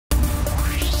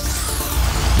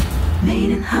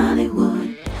Made in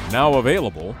Hollywood. Now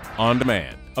available on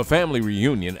demand. A family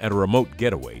reunion at a remote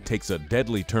getaway takes a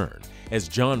deadly turn as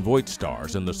Jon Voight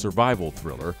stars in the survival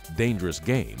thriller Dangerous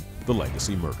Game: The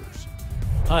Legacy Murders.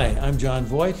 Hi, I'm Jon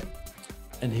Voight,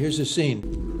 and here's a scene.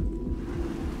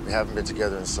 We haven't been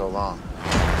together in so long.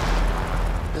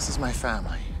 This is my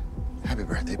family. Happy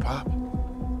birthday, Pop.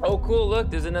 Oh, cool, look,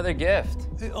 there's another gift.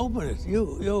 Hey, open it.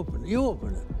 You open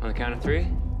it. On the count of three?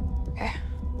 Okay.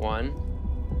 1,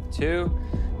 2,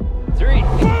 3. Boom!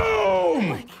 Oh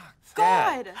my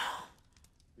God!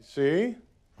 You see?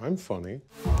 I'm funny.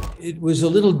 It was a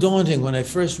little daunting when I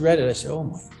first read it. I said, oh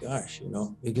my gosh,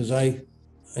 because I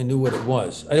knew what it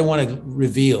was. I didn't want to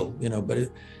reveal, but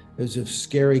it was a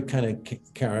scary kind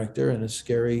of character and a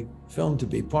scary film to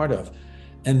be part of.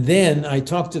 And then I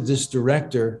talked to this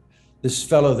director, this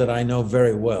fellow that I know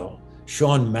very well,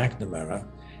 Sean McNamara,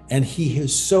 and he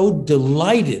is so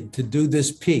delighted to do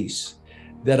this piece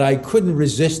that I couldn't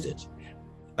resist it.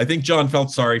 I think Jon felt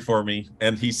sorry for me,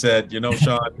 and he said,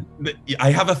 Sean,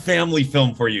 I have a family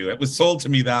film for you. It was sold to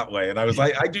me that way. And I was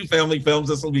like, I do family films.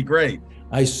 This will be great.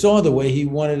 I saw the way he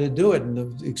wanted to do it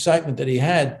and the excitement that he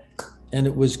had, and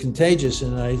it was contagious.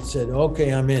 And I said,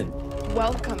 okay, I'm in.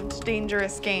 Welcome to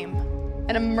Dangerous Game,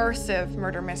 an immersive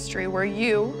murder mystery where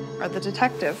you are the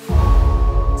detective.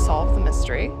 Solve the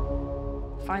mystery,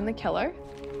 find the killer,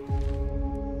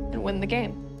 and win the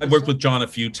game. I worked with Jon a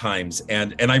few times,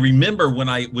 and I remember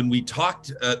when we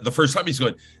talked the first time, he's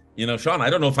going, Sean, I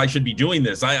don't know if I should be doing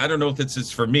this. I don't know if this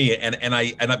is for me.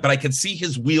 But I could see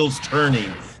his wheels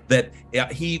turning, that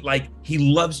he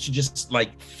loves to just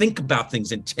think about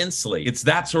things intensely. It's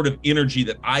that sort of energy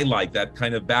that I like, that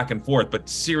kind of back and forth. But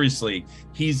seriously,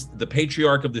 he's the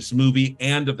patriarch of this movie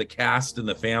and of the cast and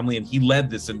the family, and he led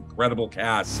this incredible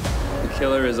cast. The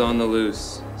killer is on the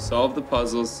loose. Solve the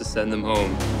puzzles to send them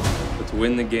home. But to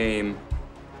win the game,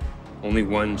 only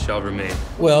one shall remain.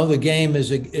 Well, the game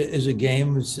is a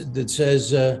game that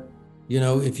says,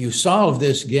 if you solve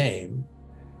this game,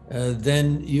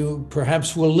 then you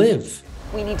perhaps will live.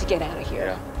 We need to get out of here.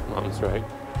 Yeah, Mom's right.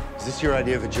 Is this your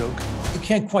idea of a joke? You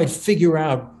can't quite figure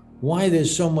out why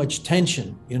there's so much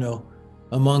tension,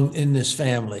 in this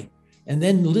family. And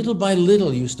then little by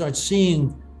little, you start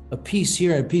seeing a piece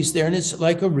here, a piece there, and it's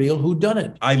like a real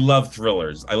whodunit. I love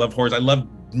thrillers. I love horrors. I love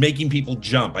making people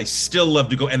jump. I still love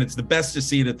to go, and it's the best to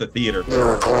see it at the theater. There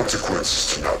are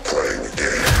consequences to not playing the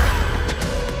game.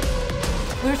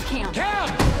 Where's Cam?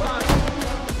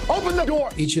 Open the door!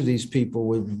 Each of these people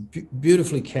were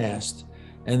beautifully cast,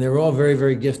 and they're all very,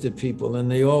 very gifted people, and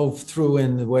they all threw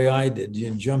in the way I did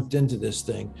and jumped into this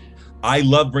thing. I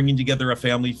love bringing together a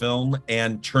family film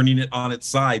and turning it on its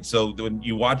side. So when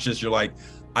you watch this, you're like,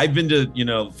 I've been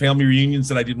to, family reunions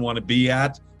that I didn't want to be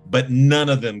at, but none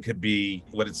of them could be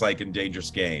what it's like in Dangerous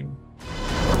Game.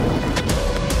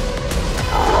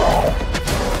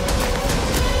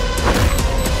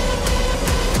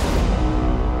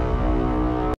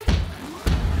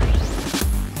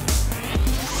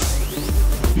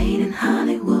 Made in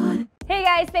Hollywood. Hey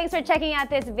guys, thanks for checking out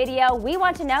this video. We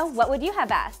want to know, what would you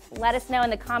have asked? Let us know in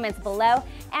the comments below.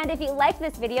 And if you liked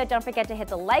this video, don't forget to hit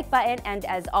the like button. And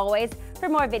as always, for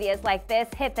more videos like this,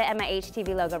 hit the MIH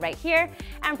TV logo right here.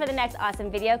 And for the next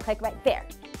awesome video, click right there.